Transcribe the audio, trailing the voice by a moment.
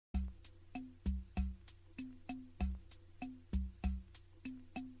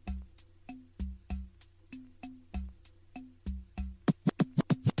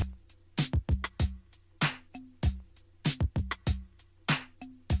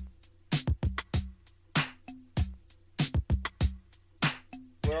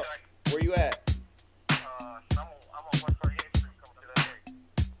Where you at? I'm on West 38th Street coming to that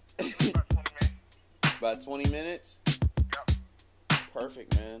area. About 20 minutes. About 20 minutes? Yep.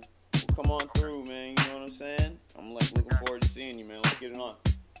 Perfect, man. Well, come on through, man. You know what I'm saying? I'm like looking forward to seeing you, man. Let's get it on.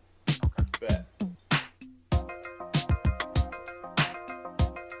 Okay. Bet.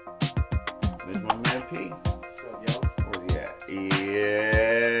 There's my man P. What's up, yo? Where's he at?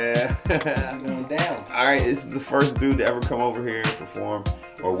 Yeah. You going down? All right, this is the first dude to ever come over here and perform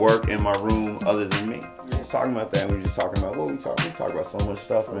or work in my room other than me. We were just talking about that. We were just talking about what we talk. We talk about so much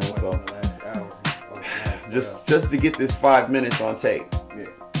stuff, man. So just to get this 5 minutes on tape. Yeah,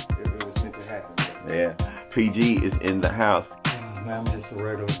 it was meant to happen. Yeah, PG is in the house. Oh, man, I'm just a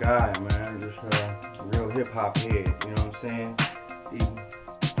regular guy, man. Just a real hip hop head. You know what I'm saying? Eating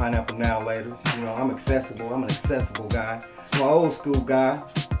pineapple now laters. You know, I'm accessible. I'm an accessible guy. I'm an old school guy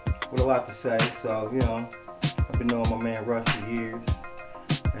with a lot to say. So you know, I've been knowing my man Russ for years,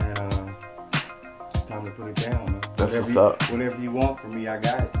 and it's time to put it down, man. That's what's up. Whatever you want from me, I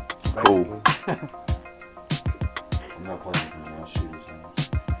got it. Basically. Cool. I'm not playing with my shooters.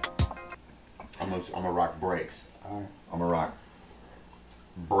 I'm gonna rock breaks. All right. I'm gonna rock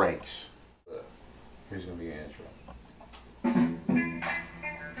breaks. Here's gonna be an intro.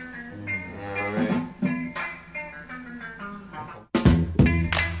 Alright.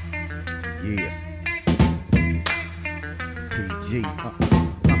 Yeah. PG.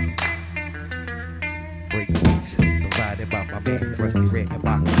 Break beats provided by my man Rusty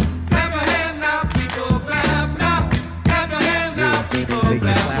Redenbacher. Clap your hands now, people, clap now. Clap your hands now, people, clap your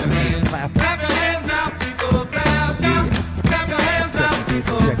hands. Clap your hands now, people, clap now. Clap your hands now,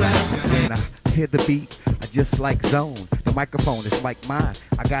 people, clap. When I hear the beat, I just like zone. The microphone is like mine,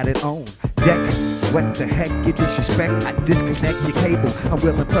 I got it on deck. What the heck, you disrespect? I disconnect your cable. I'm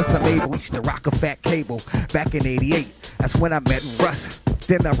willing plus I'm able. Used to rock a fat cable back in '88. That's when I met Russ.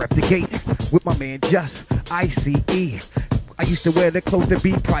 Then I repped the gate with my man Just ICE. I used to wear the clothes to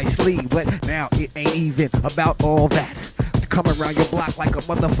be Price Lee, but now it ain't even about all that. Come around your block like a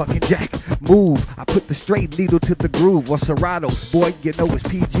motherfucking jack. Move, I put the straight needle to the groove. Or Seratos, boy, you know it's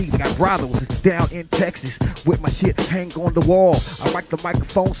PG. Got brothels down in Texas with my shit hang on the wall. I rock the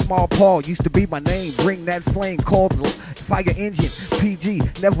microphone, small paw. Used to be my name. Bring that flame called the fire engine. PG,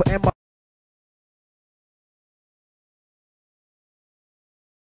 never am I.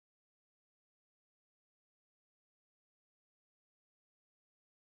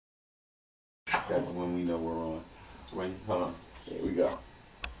 That's when we know we're on. Wait, hold on. Here we go.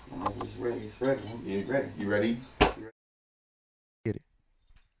 It's ready. It's ready. You ready? You ready? Get it.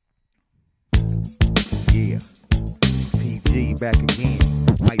 Yeah. PG back again.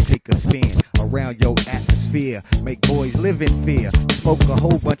 Might take a spin around your atmosphere. Make boys live in fear. Smoke a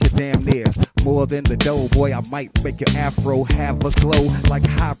whole bunch of damn near. More than the dough, boy, I might make your afro have a glow like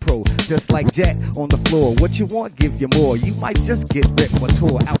high pro, just like Jet on the floor. What you want, give you more. You might just get ripped or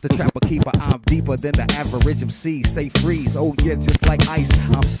tore out the trapper keeper. I'm deeper than the average MC. Say freeze, oh yeah, just like ice.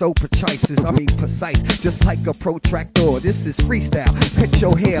 I'm so precise, just like a protractor. This is freestyle. Cut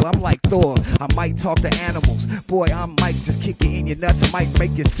your hair, I'm like Thor. I might talk to animals, boy. I might just kick it in your nuts. Might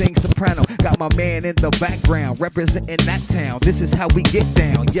make you sing soprano. Got my man in the background representing Naptown. This is how we get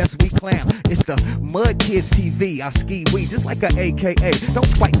down. Yes, we clown. It's the Mud Kids TV. I ski weed just like a AKA. Don't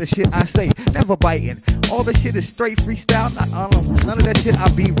spite the shit I say. Never biting. All the shit is straight freestyle. None of that shit I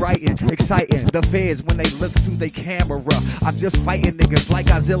be writing. Exciting. The feds when they look through their camera. I'm just fighting niggas like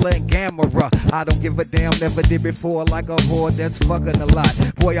Godzilla and Gamera. I don't give a damn. Never did before like a whore that's fucking a lot.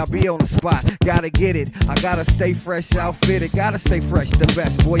 Boy, I be on the spot. Gotta get it. I gotta stay fresh outfitted. Gotta stay fresh the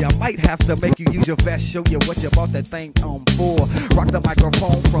best. Boy, I might have to make you use your vest. Show you what you bought that thing on for. Rock the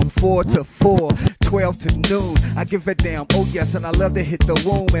microphone from 4 to 4, 12 to noon. I give a damn, oh yes, and I love to hit the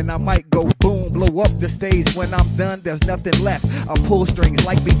womb. And I might go boom, blow up the stage. When I'm done, there's nothing left. I pull strings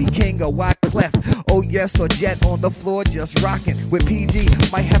like BB King or Wyclef. Oh yes, or Jet on the floor just rocking. With PG,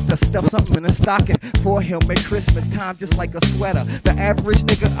 might have to stuff something in a stocking for him at Christmas time, just like a sweater. The average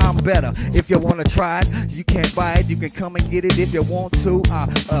nigga, I'm better. If you wanna try it, you can't buy it. You can come and get it if you want to.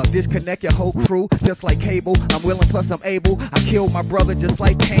 Disconnect your whole crew, just like cable. I'm willing plus I'm able. I killed my brother just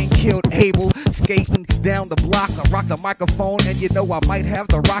like Cain killed Abel. Skating down the block, I rock the microphone, and you know I might have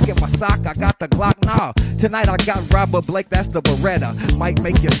the rock in my sock. I got the Glock now. Tonight I got Robert Blake, that's the Beretta. Might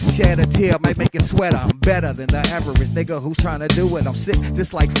make you shed a tear, might make you sweat. I'm better than the average nigga who's trying to do it. I'm sick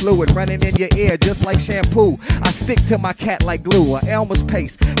just like fluid running in your ear just like shampoo. I stick to my cat like glue, or Elmer's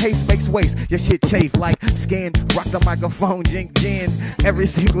paste. Haste makes waste, your shit chafe like skin. Rock the microphone, jink gin every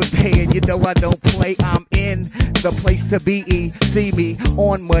single day, and you know I don't play. I'm in the place to be. See me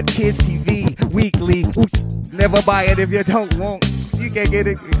on Mud Kids TV weekly. Ooh, never buy it if you don't want. You can't get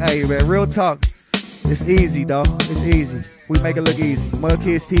it. Hey, man, real talk. It's easy, though. It's easy. We make it look easy. Mud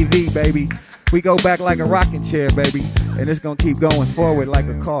Kids TV, baby. We go back like a rocking chair, baby. And it's going to keep going forward like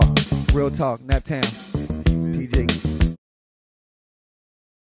a car. Real talk. Naptown.